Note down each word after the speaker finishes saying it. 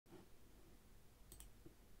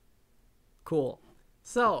Cool.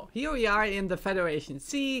 So, here we are in the Federation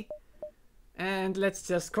Sea. And let's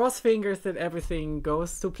just cross fingers that everything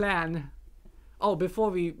goes to plan. Oh, before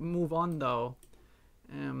we move on though.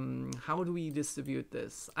 How do we distribute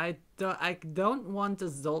this? I don't want a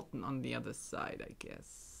Zoltan on the other side, I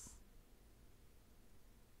guess.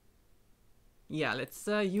 Yeah, let's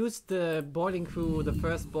use the boarding crew, the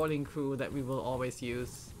first boarding crew that we will always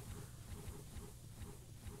use.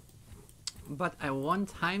 But I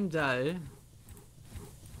want Heimdall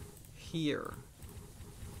here.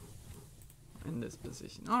 In this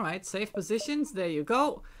position. Alright, safe positions, there you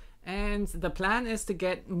go. And the plan is to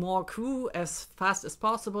get more crew as fast as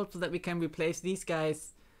possible so that we can replace these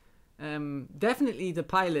guys. Definitely the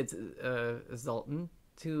pilot, Zoltan,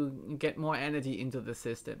 to get more energy into the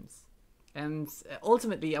systems. And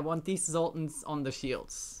ultimately I want these Zoltans on the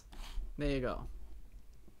shields. There you go.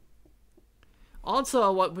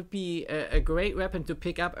 Also, what would be a great weapon to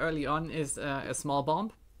pick up early on is a small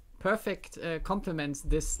bomb. Perfect, complements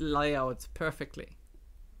this layout perfectly.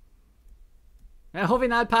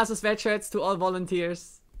 Hovinal passes sweatshirts to all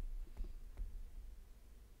volunteers.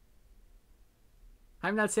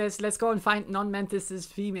 Heimdall says, let's go and find non-mantises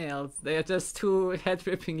females. They are just too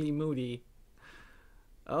head-rippingly moody.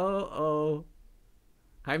 Oh.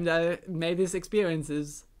 Heimdall made his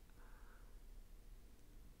experiences.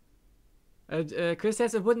 Chris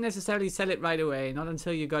says it wouldn't necessarily sell it right away, not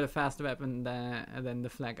until you got a faster weapon than the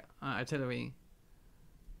flag artillery.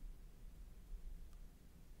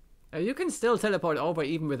 You can still teleport over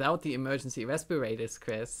even without the emergency respirators,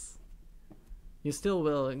 Chris. You still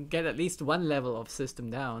will get at least one level of system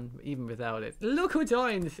down, even without it. Look who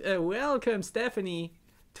joined! Welcome, Stephanie,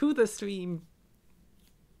 to the stream.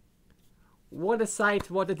 What a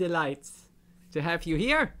sight, what a delight to have you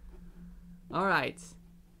here. Alright.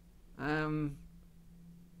 I'm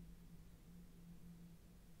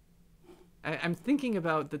thinking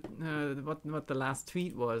about the what the last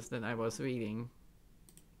tweet was that I was reading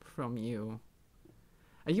from you.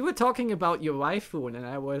 You were talking about your waifu, and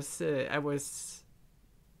I was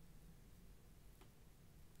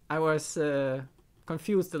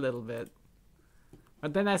confused a little bit.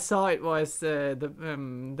 But then I saw it was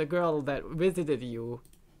the girl that visited you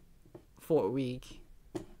for a week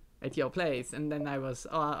at your place, and then I was,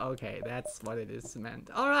 oh, okay, that's what it is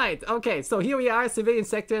meant. Alright, okay, so here we are, Civilian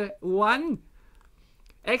Sector 1.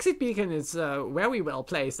 Exit beacon is very well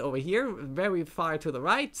placed over here, very far to the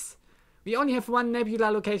right. We only have one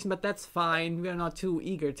nebula location, but that's fine. We are not too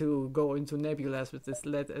eager to go into nebulas with this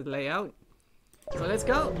layout. So let's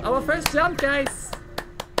go. Our first jump, guys.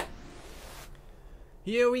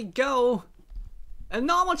 Here we go. A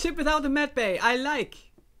normal ship without a med bay. I like.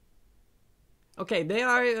 Okay, they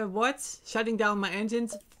are, what? Shutting down my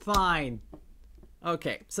engines? Fine.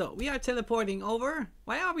 Okay, so we are teleporting over.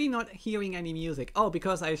 Why are we not hearing any music? Oh,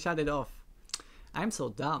 because I shut it off. I'm so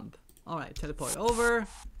dumb. Alright, teleport over.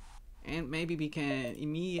 And maybe we can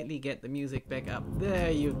immediately get the music back up.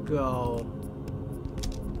 There you go.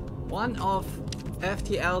 One of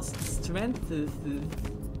FTL's strengths.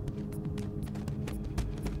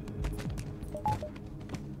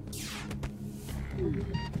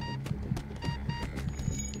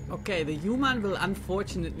 Okay, the human will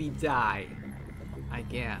unfortunately die, I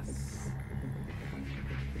guess.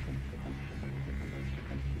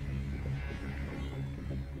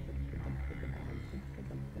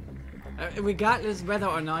 Regardless whether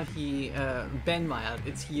or not he, Ben Wild,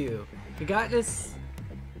 it's you. Regardless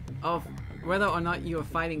of whether or not you are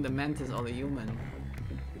fighting the Mantis or the human,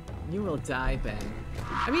 you will die, Ben.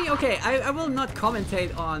 I mean, okay, I will not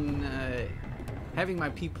commentate on having my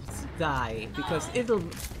people die, because it'll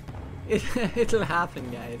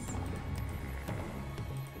happen, guys.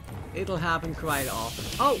 It'll happen quite often.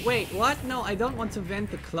 Oh, wait, what? No, I don't want to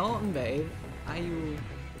vent the clone bay. Are you...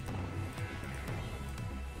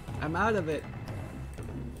 I'm out of it.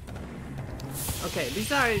 Okay,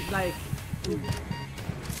 these are like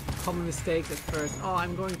common mistakes at first. Oh,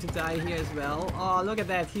 I'm going to die here as well. Oh, look at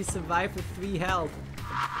that. He survived with 3 health.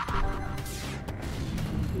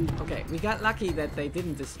 Okay, we got lucky that they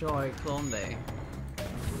didn't destroy Clone Bay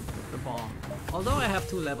with the bomb. Although I have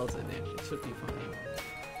 2 levels in it, it should be fine.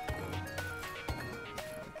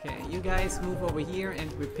 Okay, you guys move over here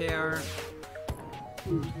and repair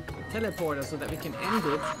teleporter so that we can end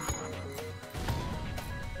it.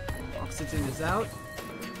 Oxygen is out.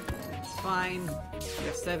 It's fine. We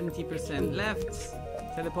have 70% left.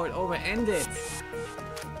 Teleport over, end it.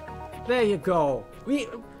 There you go. We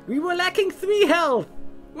were lacking 3 health.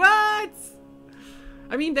 What?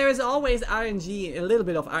 I mean, there is always RNG, a little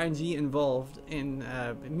bit of RNG involved in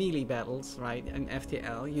melee battles, right? In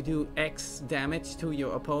FTL, you do X damage to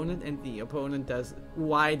your opponent, and the opponent does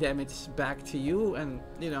Y damage back to you, and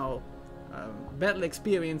you know, battle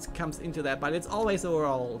experience comes into that. But it's always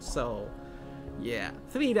overall. So, yeah,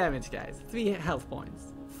 3 damage, guys, 3 health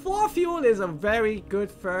points. 4 fuel is a very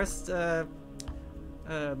good first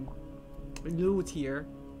loot here.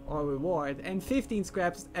 Or reward, and 15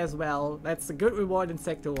 scraps as well. That's a good reward in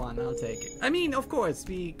Sector 1, I'll take it. I mean, of course,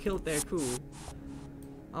 we killed their crew.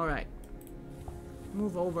 Alright.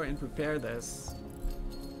 Move over and prepare this.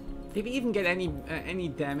 Did we even get any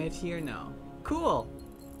damage here? No. Cool!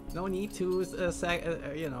 No need to,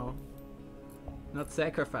 you know, not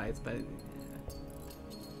sacrifice, but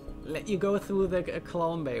let you go through the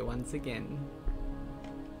clone bay once again.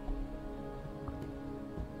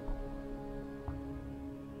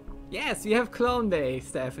 Yes, we have Clone Bay,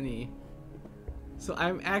 Stephanie. So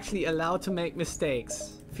I'm actually allowed to make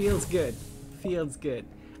mistakes. Feels good. Feels good.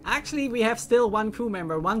 Actually, we have still 1 crew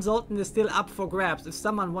member. 1 Zoltan is still up for grabs. If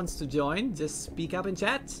someone wants to join, just speak up in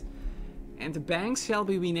chat. And the banks shall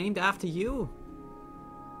be renamed after you.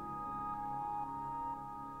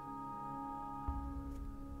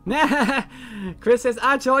 Chris says,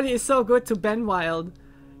 Geordy is so good to Ben Wild.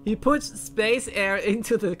 He puts space air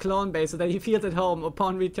into the clone base so that he feels at home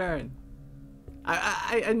upon return.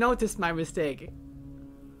 I noticed my mistake.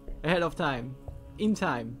 Ahead of time. In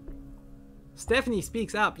time. Stephanie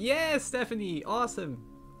speaks up. Yes, Stephanie. Awesome.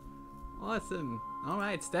 Awesome.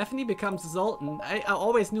 Alright, Stephanie becomes Zoltan. I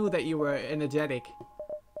always knew that you were energetic.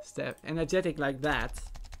 Energetic like that.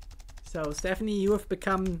 So, Stephanie, you have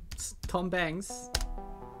become Tom Banks.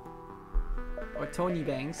 Or Tony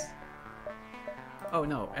Banks. Oh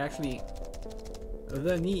no, actually,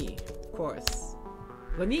 the knee, of course.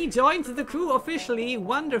 The knee joined the crew officially.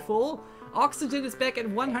 Wonderful. Oxygen is back at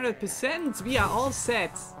 100%. We are all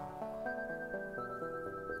set.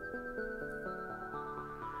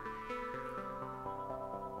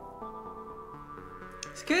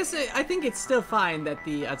 Because I think it's still fine that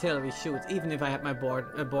the artillery shoots, even if I have my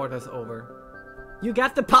borders over. You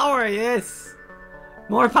got the power, yes!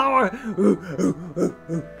 More power!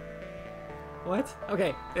 What?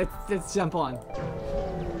 Okay, let's jump on.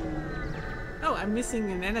 Oh, I'm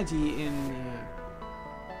missing an energy in...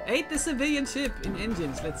 Aid the civilian ship in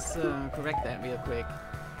engines. Let's correct that real quick.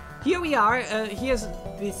 Here we are. Here's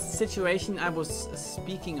this situation I was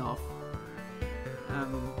speaking of.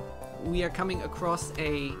 We are coming across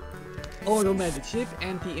a automated ship,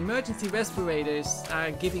 and the emergency respirators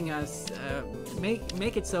are giving us...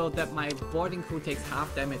 make it so that my boarding crew takes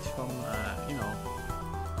half damage from, you know...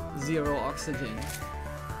 0 oxygen,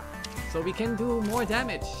 so we can do more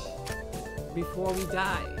damage before we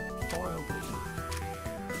die horribly.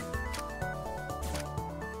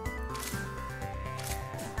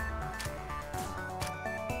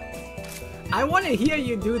 I want to hear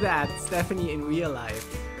you do that, Stephanie, in real life,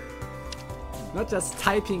 not just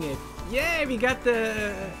typing it. Yeah, we got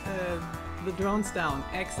the drones down.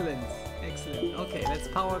 Excellent, excellent. Okay, let's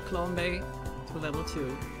power Clone Bay to level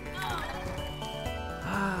 2.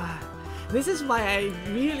 This is why I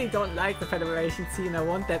really don't like the Federation scene. I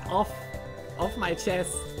want that off my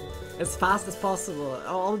chest as fast as possible.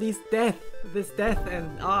 All these this death, and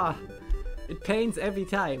it pains every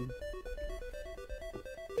time.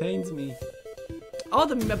 Pains me. Oh,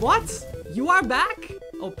 what? You are back?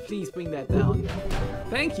 Oh, please bring that down.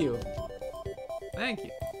 Thank you. Thank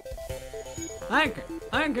you.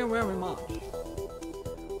 Thank you very much.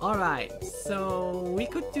 Alright, so we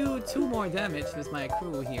could do 2 more damage with my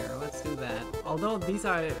crew here. Let's do that. Although these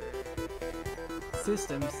are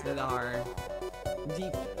systems that are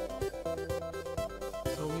deep,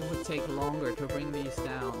 so we would take longer to bring these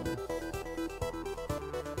down.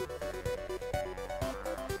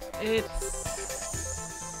 It's...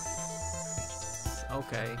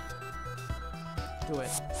 okay. Do it.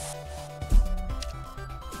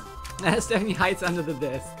 Stephanie hides under the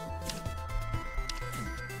desk.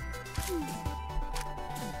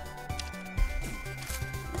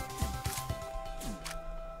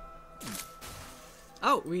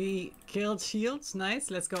 Oh, we killed shields. Nice.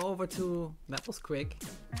 Let's go over to... that was quick.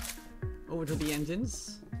 Over to the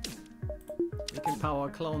engines. We can power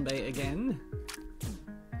Clone Bay again.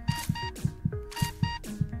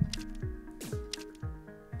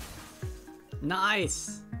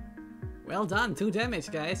 Nice! Well done. 2 damage,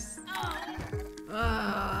 guys.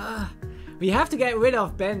 We have to get rid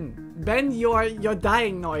of Ben. Ben, your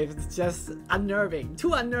dying noise is just unnerving.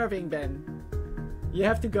 Too unnerving, Ben. You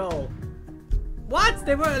have to go. What?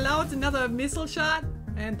 They were allowed another missile shot?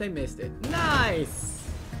 And they missed it. Nice!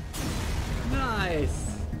 Nice.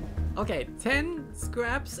 Okay, 10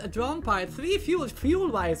 scraps, a drone part, 3 fuel.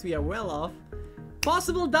 Fuel-wise, we are well off.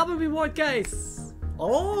 Possible double reward, guys.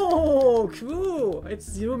 Oh, crew.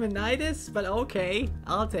 It's humanitis, but okay.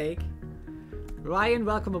 I'll take. Ryan,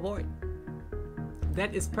 welcome aboard.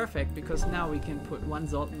 That is perfect, because now we can put 1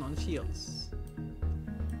 Zoltan on shields.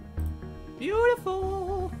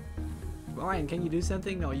 Beautiful. Ryan, can you do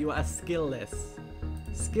something? No, you are skillless.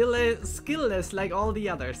 Skillless like all the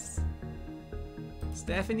others.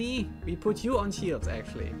 Stephanie, we put you on shields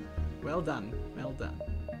actually. Well done, well done.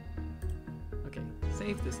 Okay,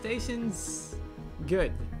 save the stations.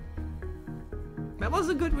 Good. That was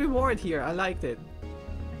a good reward here, I liked it.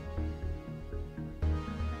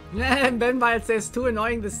 And Ben Wild says, too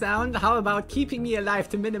annoying the sound, how about keeping me alive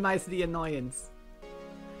to minimize the annoyance?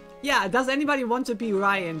 Yeah, does anybody want to be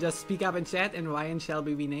Ryan? Just speak up in chat and Ryan shall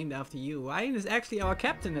be renamed after you. Ryan is actually our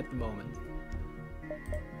captain at the moment.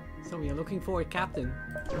 So we are looking for a captain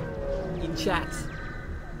in chat.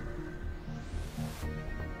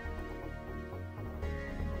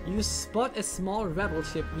 You spot a small rebel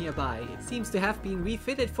ship nearby. It seems to have been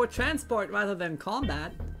refitted for transport rather than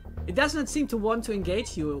combat. It does not seem to want to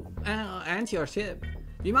engage you and your ship.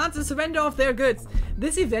 Demands the surrender of their goods.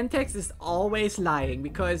 This event text is always lying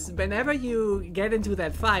because whenever you get into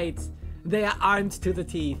that fight, they are armed to the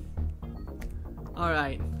teeth.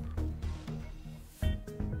 Alright.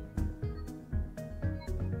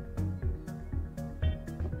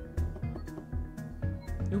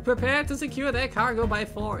 You prepare to secure their cargo by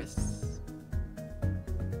force.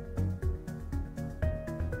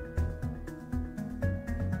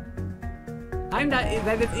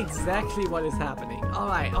 That is exactly what is happening.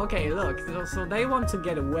 Alright, okay, look. So they want to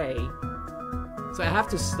get away. So I have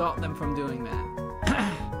to stop them from doing that.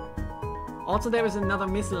 Also, there is another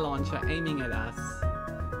missile launcher aiming at us.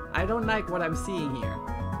 I don't like what I'm seeing here.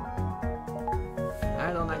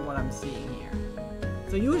 I don't like what I'm seeing here.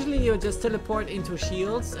 So usually you just teleport into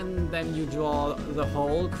shields and then you draw the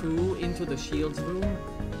whole crew into the shields room.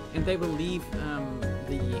 And they will leave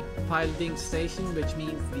the piloting station, which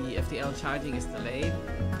means the FTL charging is delayed.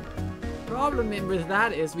 Problem with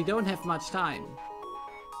that is we don't have much time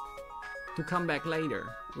to come back later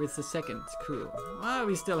with the second crew. Well,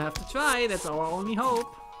 we still have to try, that's our only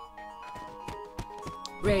hope.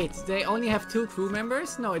 Wait, they only have 2 crew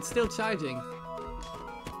members? No, it's still charging.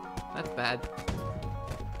 That's bad.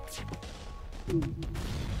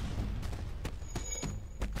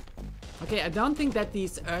 Okay, I don't think that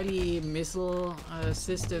these early missile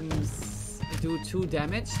systems do 2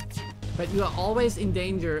 damage, but you are always in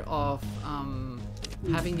danger of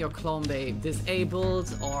having your clone bay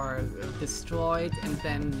disabled or destroyed, and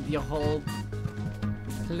then your whole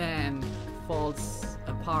plan falls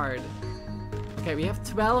apart. Okay, we have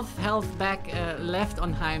 12 health back left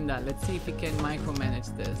on Heimdall. Let's see if we can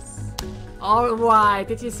micromanage this. Alright,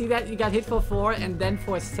 did you see that? You got hit for 4 and then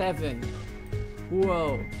for 7.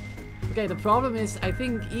 Whoa. Okay, the problem is, I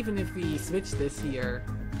think even if we switch this here,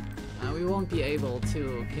 we won't be able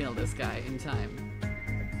to kill this guy in time.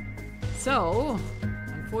 So,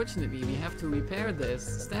 unfortunately, we have to repair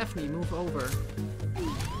this. Stephanie, move over.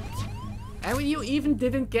 And you even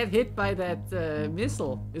didn't get hit by that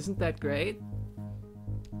missile. Isn't that great?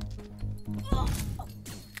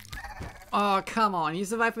 Oh, come on. You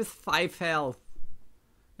survived with 5 health.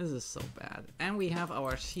 This is so bad. And we have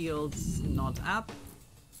our shields not up.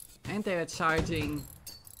 And they are charging.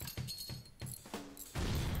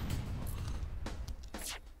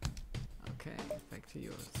 Okay, back to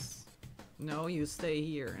yours. No, you stay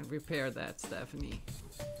here and repair that, Stephanie.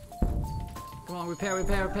 Come on, repair,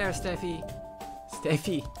 repair, repair, Steffi.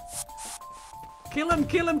 Steffi. Kill him,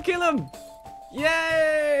 kill him, kill him!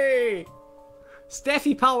 Yay!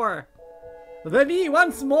 Steffi power! The me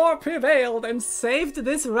once more prevailed and saved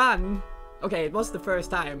this run. Okay, it was the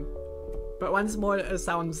first time. But once more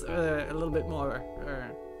sounds a little bit more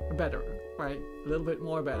better, right? A little bit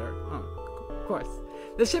more better. Oh, of course.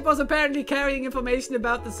 The ship was apparently carrying information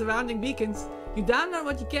about the surrounding beacons. You download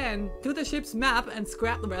what you can to the ship's map and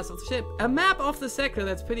scrap the rest of the ship. A map of the sector,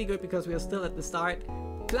 that's pretty good because we are still at the start.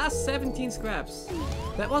 Plus 17 scraps.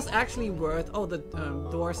 That was actually worth... Oh, the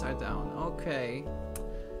doors are down. Okay.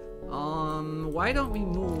 Why don't we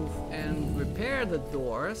move and repair the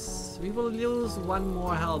doors? We will lose 1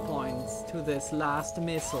 more hull point to this last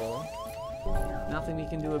missile. Nothing we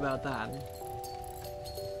can do about that.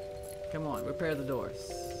 Come on, repair the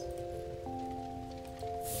doors.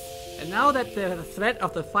 And now that the threat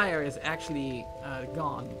of the fire is actually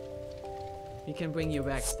gone, we can bring you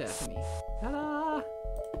back, Stephanie. Ta-da!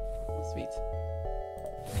 Sweet.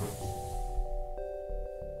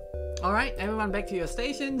 Alright, everyone back to your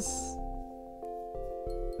stations.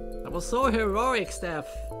 That was so heroic, Steph.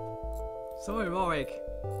 So heroic.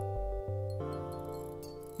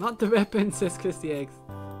 Not the weapon, says Christy X.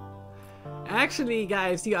 Actually,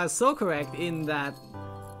 guys, you are so correct in that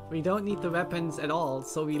we don't need the weapons at all,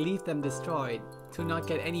 so we leave them destroyed to not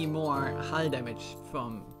get any more hull damage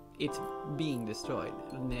from it being destroyed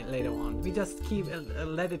later on. We just keep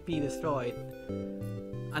let it be destroyed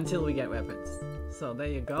until we get weapons. So there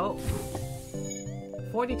you go.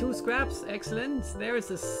 42 scraps, excellent. There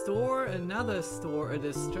is a store, another store, a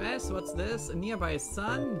distress. What's this? A nearby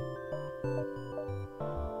sun.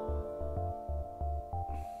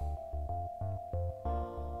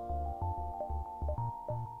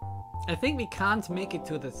 I think we can't make it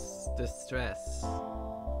to this distress.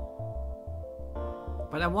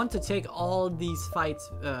 But I want to take all these fights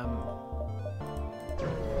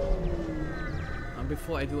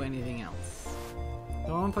before I do anything else.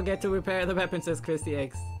 Don't forget to repair the weapon, says Christy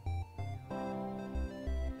X.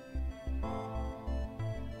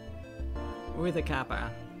 With a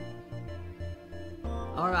kappa.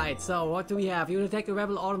 Alright, so what do we have? You detect a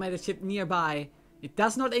rebel automated ship nearby. It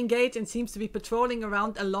does not engage and seems to be patrolling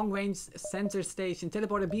around a long-range sensor station.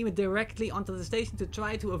 Teleport a beam directly onto the station to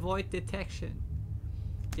try to avoid detection.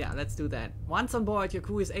 Yeah, let's do that. Once on board, your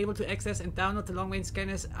crew is able to access and download the long-range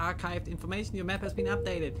scanner's archived information. Your map has been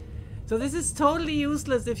updated. So this is totally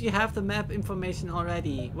useless if you have the map information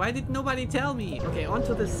already. Why did nobody tell me? Okay,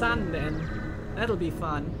 onto the sun then. That'll be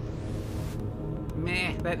fun.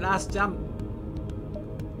 Meh, that last jump.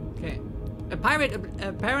 Okay. A pirate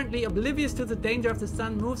apparently oblivious to the danger of the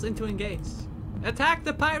sun moves in to engage. Attack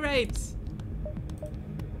the pirates!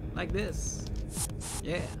 Like this.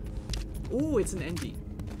 Yeah. Ooh, it's an NG.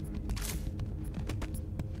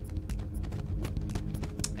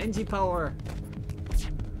 NG power.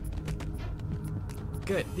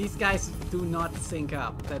 Good. These guys do not sync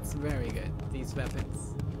up. That's very good. These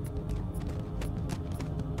weapons.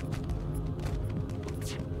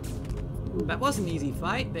 That was an easy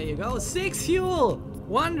fight. There you go. 6 fuel!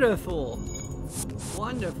 Wonderful!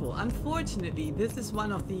 Wonderful. Unfortunately, this is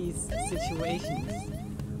one of these situations.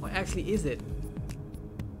 Or actually, is it?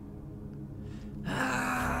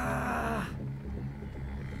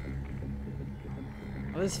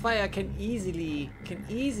 Well, this fire can easily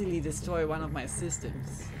destroy one of my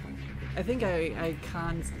systems. I think I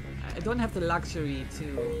can't. I don't have the luxury to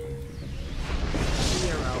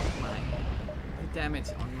clear out the damage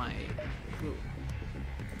on my crew.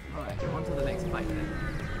 Alright, on to the next fight then.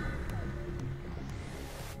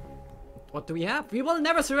 What do we have? We will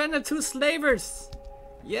never surrender to slavers!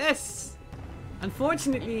 Yes!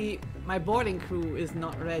 Unfortunately, my boarding crew is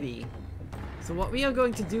not ready. So what we are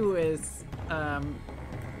going to do is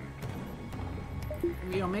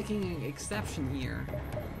we are making an exception here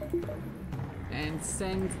and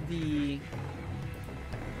send the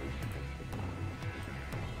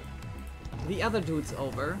other dudes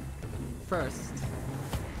over first.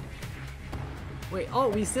 Wait, oh,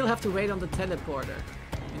 we still have to wait on the teleporter.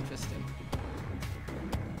 Interesting.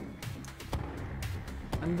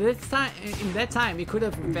 And this time, in that time, we could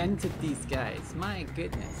have vented these guys. My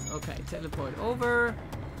goodness. Okay, teleport over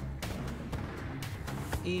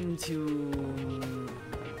into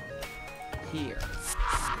here.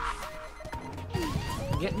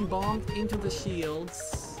 Getting bombed into the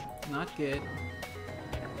shields. Not good.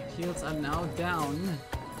 Shields are now down,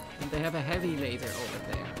 and they have a heavy laser over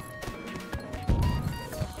there.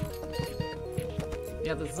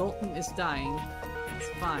 Yeah, the Zoltan is dying. It's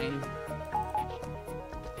fine.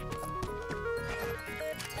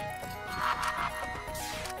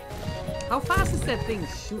 How fast is that thing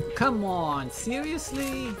shoot? Come on,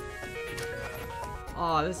 seriously?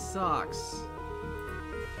 Oh, this sucks.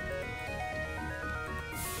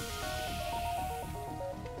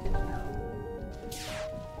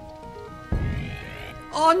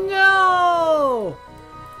 Oh no!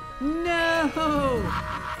 No!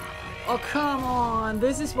 Oh come on!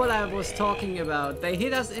 This is what I was talking about. They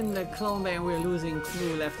hit us in the clone bay and we're losing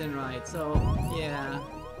crew left and right. So yeah,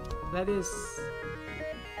 that is.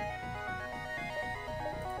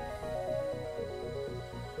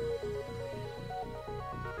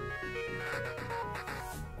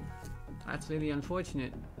 That's really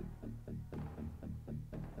unfortunate.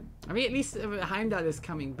 I mean, at least Heimdall is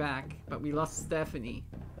coming back, but we lost Stephanie.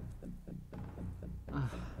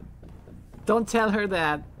 Don't tell her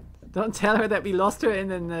that. Don't tell her that we lost her in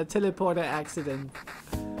a teleporter accident.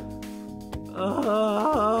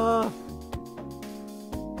 I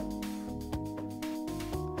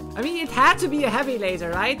mean, it had to be a heavy laser,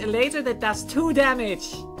 right? A laser that does 2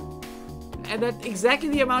 damage. And that's exactly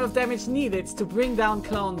the amount of damage needed to bring down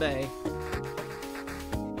Clone Bay.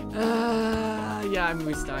 Yeah, I'm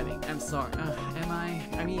restarting. I'm sorry. Am I?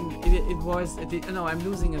 I mean, it was... no, I'm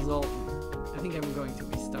losing a Zoltan. I think I'm going to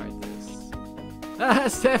restart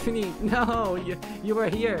this. Stephanie! No! You were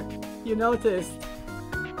here. You noticed.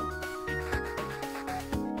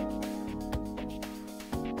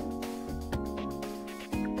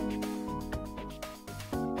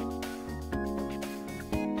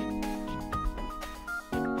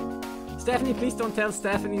 Stephanie, please don't tell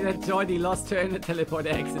Stephanie that Geordy lost her in a teleport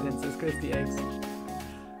accident, says Christy X.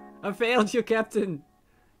 I failed you, Captain.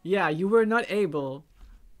 Yeah, you were not able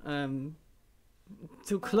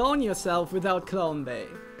to clone yourself without Clone Bay.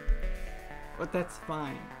 But that's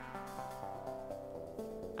fine.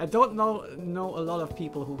 I don't know a lot of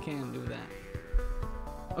people who can do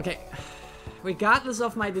that. Okay, regardless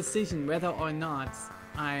of my decision whether or not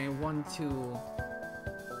I want to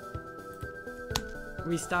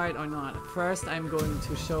restart or not, first I'm going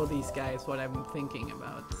to show these guys what I'm thinking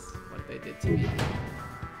about what they did to me.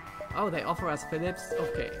 Oh, they offer us Phillips?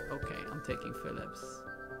 Okay, I'm taking Phillips.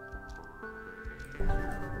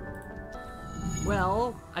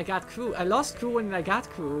 Well, I got crew. I lost crew and I got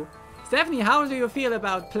crew. Stephanie, how do you feel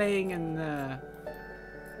about playing an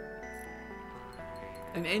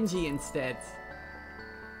NG instead?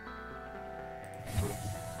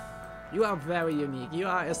 You are very unique. You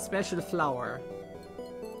are a special flower.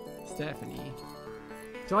 Stephanie.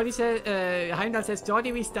 Geordy says, Heimdall says,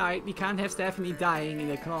 Geordy restart. We can't have Stephanie dying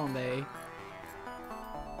in a clone day.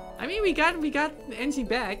 I mean, we got NG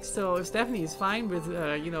back, so if Stephanie is fine with,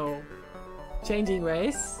 you know, changing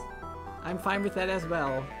race, I'm fine with that as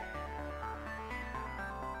well.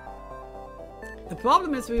 The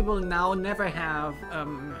problem is we will now never have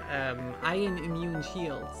iron immune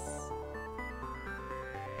shields.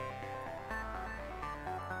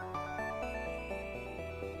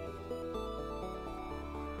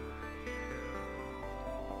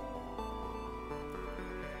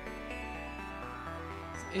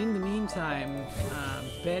 In the meantime,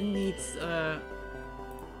 Ben needs a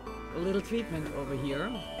little treatment over here.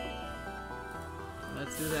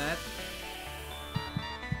 Let's do that.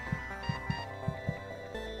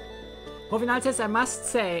 Hovinal says, I must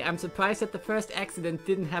say, I'm surprised that the first accident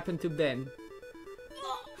didn't happen to Ben.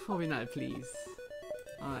 Hovinal, please.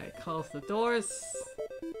 Alright, close the doors.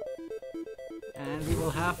 And we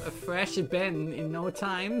will have a fresh Ben in no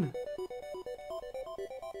time.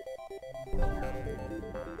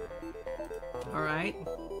 Alright.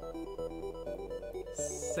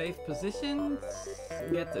 Safe positions.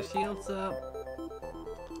 Get the shields up.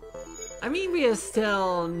 I mean, we are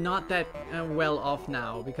still not that well off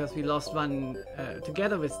now, because we lost one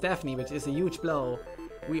together with Stephanie, which is a huge blow.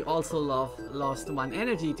 We also lost one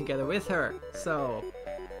energy together with her. So,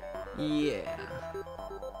 yeah.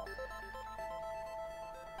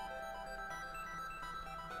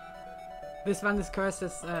 This one is cursed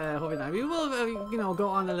as Hovinai. We will, you know, go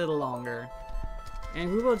on a little longer.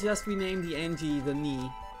 And we will just rename the NG the Knee.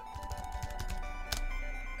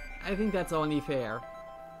 I think that's only fair.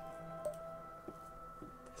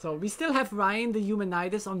 So we still have Ryan the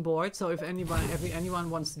Humanitis on board, so if anyone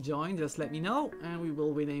wants to join, just let me know and we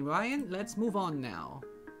will rename Ryan. Let's move on now.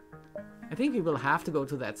 I think we will have to go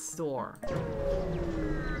to that store.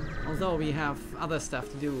 Although we have other stuff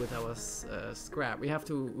to do with our scrap. We have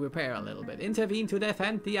to repair a little bit. Intervene to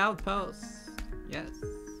defend the outposts. Yes.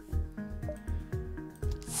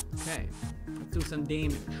 Okay, let's do some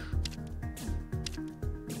damage.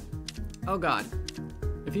 Oh god.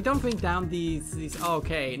 If you don't bring down these...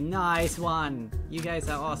 Okay, nice one. You guys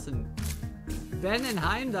are awesome. Ben and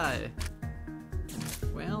Heimdall.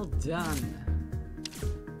 Well done.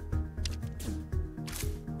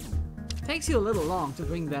 Takes you a little long to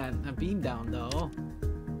bring that beam down though.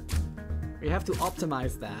 We have to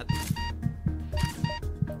optimize that.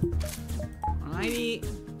 Alrighty.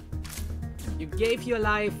 You gave your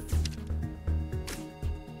life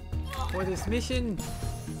for this mission.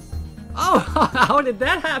 Oh, how did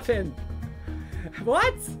that happen?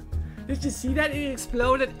 What? Did you see that? It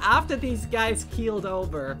exploded after these guys keeled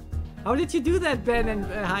over. How did you do that, Ben and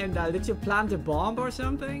Heimdall? Did you plant a bomb or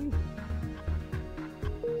something?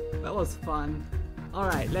 That was fun.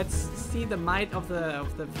 Alright, let's see the might of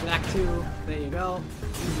the Black 2. There you go.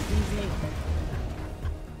 Easy peasy.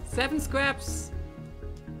 7 scraps.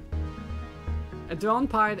 A drone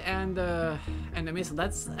part and a missile.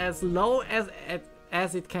 That's as low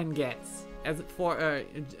as it can get, as for a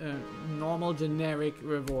normal generic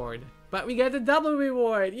reward. But we get a double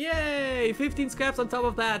reward! Yay! 15 scraps on top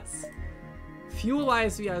of that.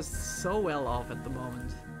 Fuel-wise, we are so well off at the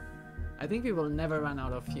moment. I think we will never run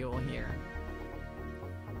out of fuel here.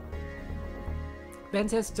 Ben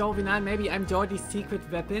says, Jovinal, maybe I'm Geordy's secret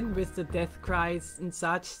weapon with the death cries and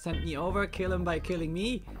such. Send me over, kill him by killing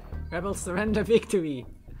me. Rebels surrender victory.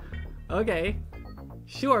 Okay.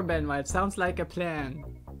 Sure, Benwhite, sounds like a plan.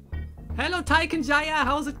 Hello, Tyken Jaya,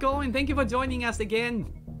 how's it going? Thank you for joining us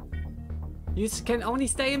again. You can only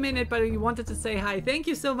stay a minute, but you wanted to say hi. Thank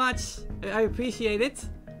you so much. I appreciate it.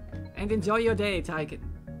 And enjoy your day, Tyken.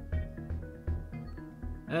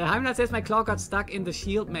 Heimdall says my claw got stuck in the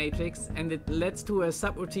shield matrix and it led to a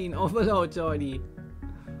subroutine overload, Geordy.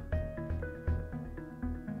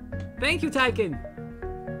 Thank you, Tyken.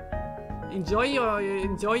 Enjoy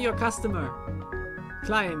your customer,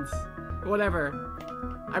 client, whatever.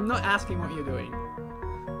 I'm not asking what you're doing.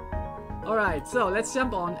 Alright, so let's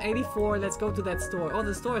jump on. 84, let's go to that store. Oh,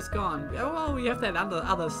 the store is gone. Oh, well, we have that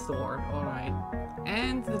other store. Alright.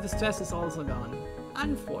 And the distress is also gone.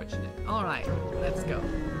 Unfortunate. Alright, let's go.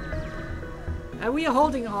 We are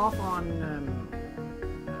holding off on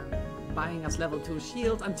buying us level 2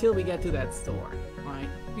 shields until we get to that store. Right?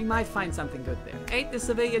 We might find something good there. 8 the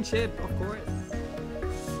civilian ship, of course.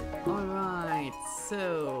 Alright,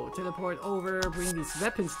 so teleport over, bring these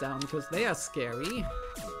weapons down because they are scary.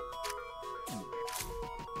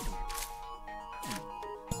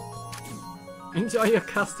 Enjoy your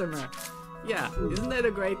customer. Yeah, isn't that a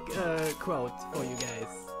great quote for you guys?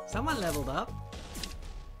 Someone leveled up.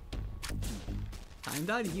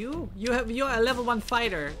 Heimdall, you're a level 1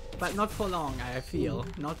 fighter, but not for long, I feel.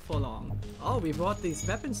 Not for long. Oh, we brought these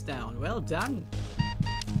weapons down. Well done.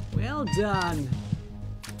 Well done.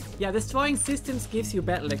 Yeah, destroying systems gives you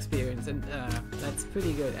battle experience, and that's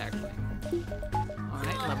pretty good actually.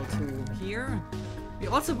 Alright, level 2 here. We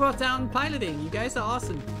also brought down piloting. You guys are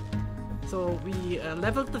awesome. So we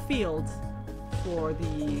leveled the field for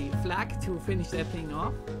the flag to finish that thing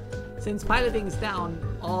off. Since piloting is down,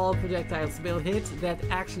 all projectiles will hit that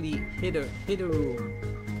actually hit a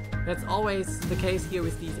room. That's always the case here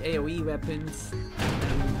with these AoE weapons.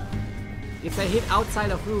 If they hit outside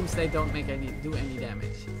of rooms, they don't do any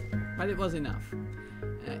damage. But it was enough.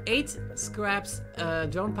 8 scraps,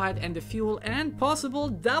 drone part and the fuel, and possible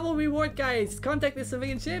double reward, guys! Contact the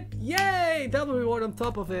civilian ship! Yay! Double reward on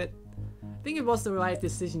top of it. I think it was the right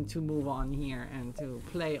decision to move on here and to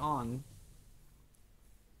play on.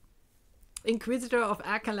 Inquisitor of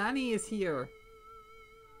Akalani is here.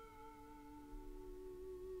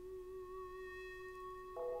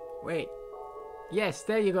 Wait. Yes,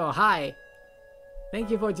 there you go. Hi. Thank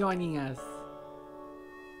you for joining us.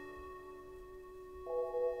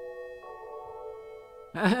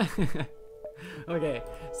 Okay,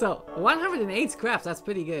 so 108 scraps, that's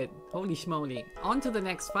pretty good. Holy schmoly. On to the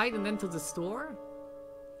next fight and then to the store?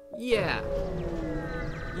 Yeah.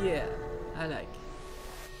 Yeah, I like.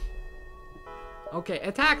 Okay,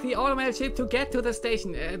 attack the automated ship to get to the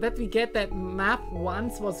station. That we get that map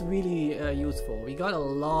once was really useful. We got a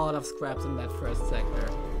lot of scraps in that first sector.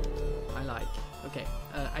 I like. Okay,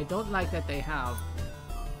 I don't like that they have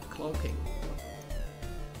cloaking.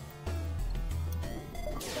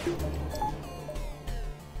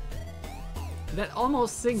 That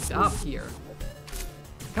almost synced up here.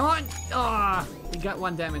 Come on! Ah, we got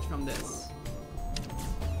 1 damage from this.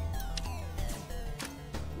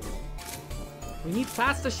 We need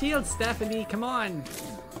faster shields, Stephanie, come on!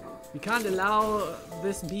 We can't allow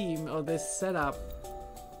this beam or this setup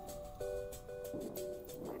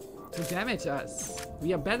to damage us.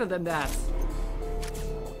 We are better than that.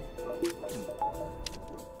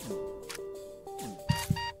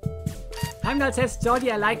 Heimdall says,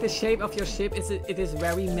 Geordy, I like the shape of your ship. It is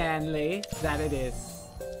very manly. That it is.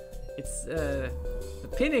 It's the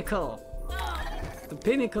pinnacle. The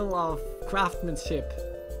pinnacle of craftsmanship.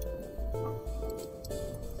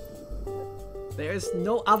 There is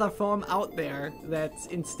no other form out there that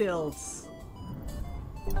instills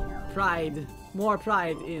pride, more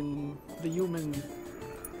pride in the human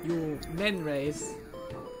men race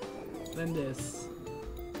than this.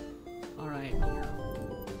 Alright.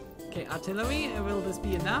 Okay, artillery, will this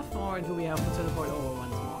be enough or do we have to teleport over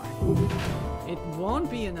once more? It won't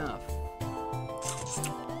be enough.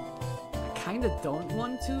 I kinda don't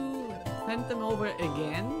want to send them over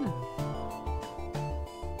again.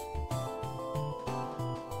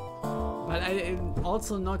 But I'm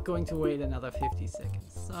also not going to wait another 50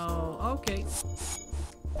 seconds. So, okay.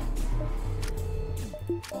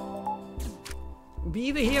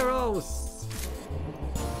 Be the heroes!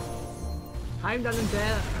 Heimdall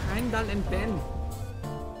and Ben.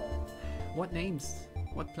 What names?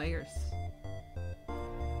 What players?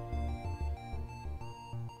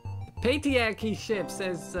 Patriarchy ship,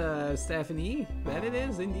 says Stephanie. That it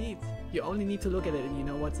is, indeed. You only need to look at it and you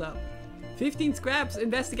know what's up. 15 scraps,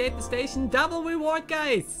 investigate the station, double reward,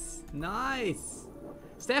 guys! Nice!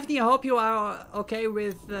 Stephanie, I hope you are okay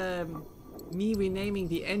with me renaming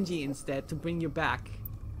the NG instead to bring you back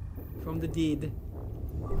from the dead.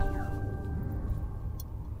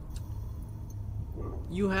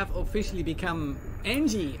 You have officially become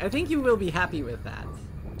NG. I think you will be happy with that.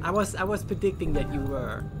 I was predicting that you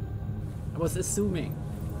were. I was assuming.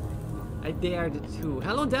 I dared to.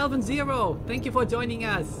 Hello Delvin Zero! Thank you for joining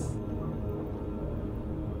us.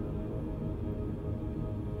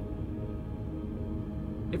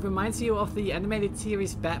 It reminds you of the animated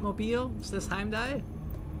series Batmobile, says Heimdall.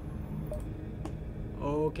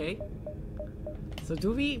 Okay. So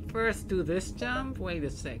do we first do this jump? Wait a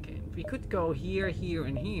second. We could go here, here,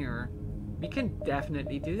 and here. We can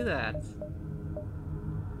definitely do that.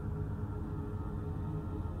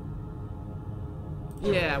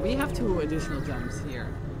 Yeah, we have 2 additional jumps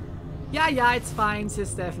here. Yeah, it's fine, says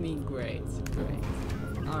Stephanie. Great, great.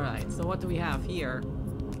 Alright, so what do we have here?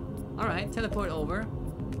 Alright, teleport over.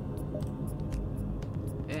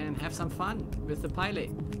 And have some fun with the pilot.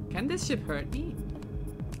 Can this ship hurt me?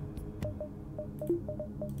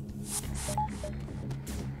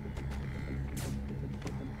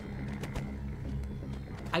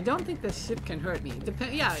 I don't think the ship can hurt me.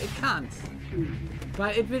 Yeah, it can't.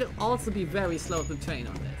 But it will also be very slow to train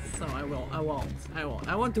on this. So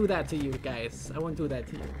I won't do that to you guys. I won't do that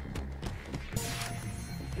to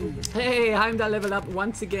you. Hey, Heimdall level up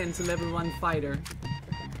once again to level 1 fighter.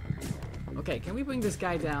 Okay, can we bring this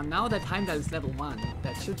guy down? Now that Heimdall is level 1,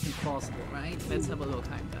 that should be possible, right? Let's have a look,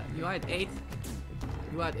 Heimdall. You are at 8.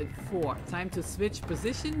 You are at 4. Time to switch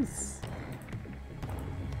positions.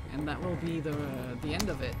 And that will be the end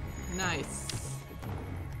of it. Nice.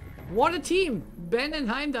 What a team! Ben and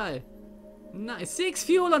Heimdall. Nice. 6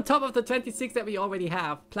 fuel on top of the 26 that we already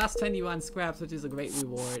have. Plus 21 scraps, which is a great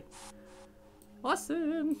reward.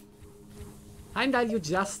 Awesome. Heimdall, you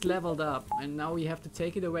just leveled up. And now we have to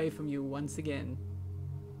take it away from you once again.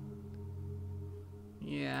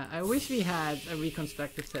 Yeah, I wish we had a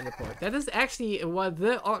reconstructive teleport. That is actually what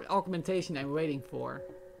the augmentation I'm waiting for.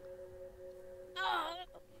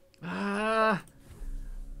 Ah,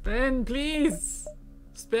 Ben, please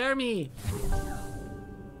spare me.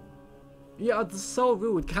 You're so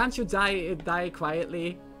rude. Can't you die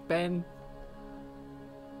quietly, Ben?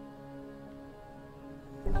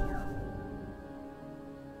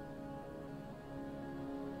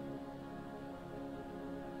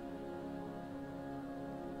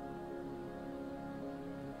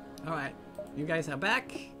 All right, you guys are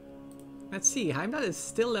back. Let's see. Heimdall is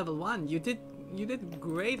still level 1. You did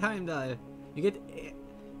great, Heimdall.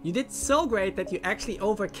 You did so great that you actually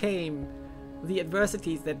overcame the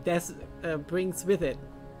adversities that death brings with it.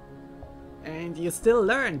 And you still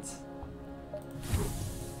learned.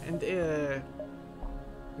 And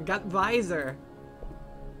got wiser.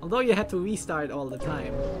 Although you had to restart all the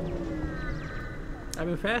time. I'm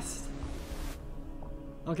impressed.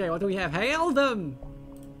 Okay, what do we have? Hail them!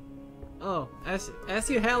 Oh, as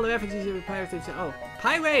you hail the refugees, you require to... Oh,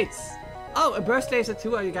 pirates! Oh, a burst laser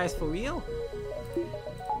too, are you guys for real?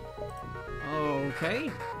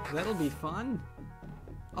 Okay, that'll be fun.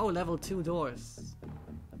 Oh, level 2 doors.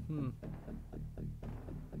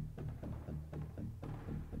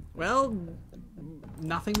 Well,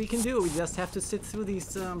 nothing we can do. We just have to sit through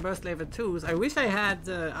these burst laser 2s. I wish I had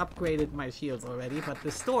upgraded my shields already, but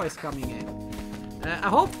the store is coming in. I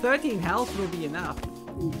hope 13 health will be enough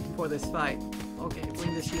for this fight. Okay,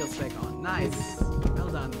 bring the shields back on. Nice. Well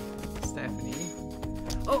done, Stephanie.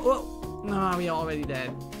 Oh, no, we are already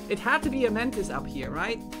dead. It had to be a mantis up here,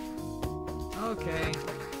 right? Okay.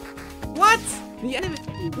 What? The enemy?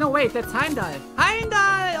 No, wait, that's Heimdall.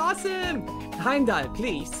 Heimdall, awesome. Heimdall,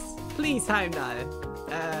 please, please, Heimdall.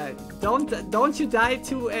 Don't you die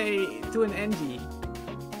to an NG.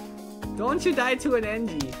 Don't you die to an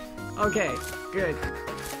NG. Okay, good.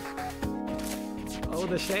 Oh,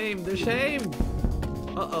 the shame, the shame.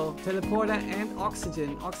 Uh-oh, teleporter and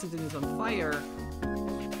oxygen. Oxygen is on fire.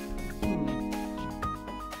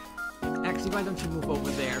 Actually, why don't you move over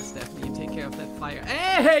there, Stephanie, and take care of that fire.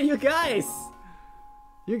 Hey, you guys!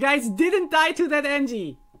 You guys didn't die to that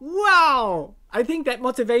NG. Wow! I think that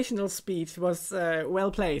motivational speech was well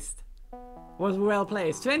placed.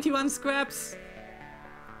 21 scraps.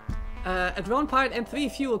 A drone part and 3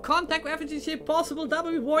 fuel. Contact refugee ship. Possible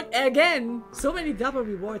double reward again. So many double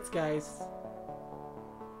rewards, guys.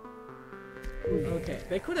 Okay,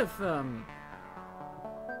 they could have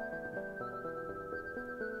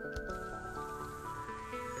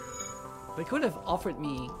offered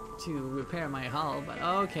me to repair my hull, but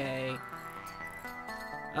okay.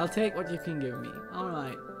 I'll take what you can give me.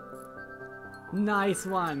 Alright. Nice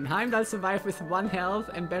one. Heimdall survived with 1 health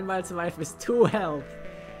and Benwald survived with 2 health.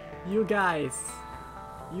 You guys.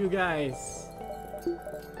 You guys.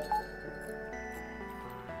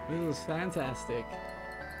 This was fantastic.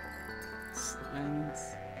 And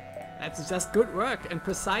that's just good work and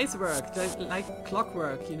precise work, just like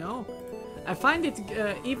clockwork, you know? I find it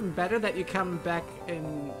even better that you come back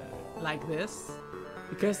in like this,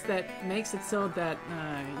 because that makes it so that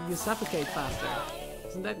you suffocate faster.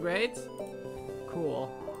 Isn't that great?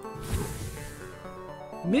 Cool.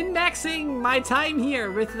 Min-maxing my time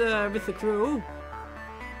here with the crew.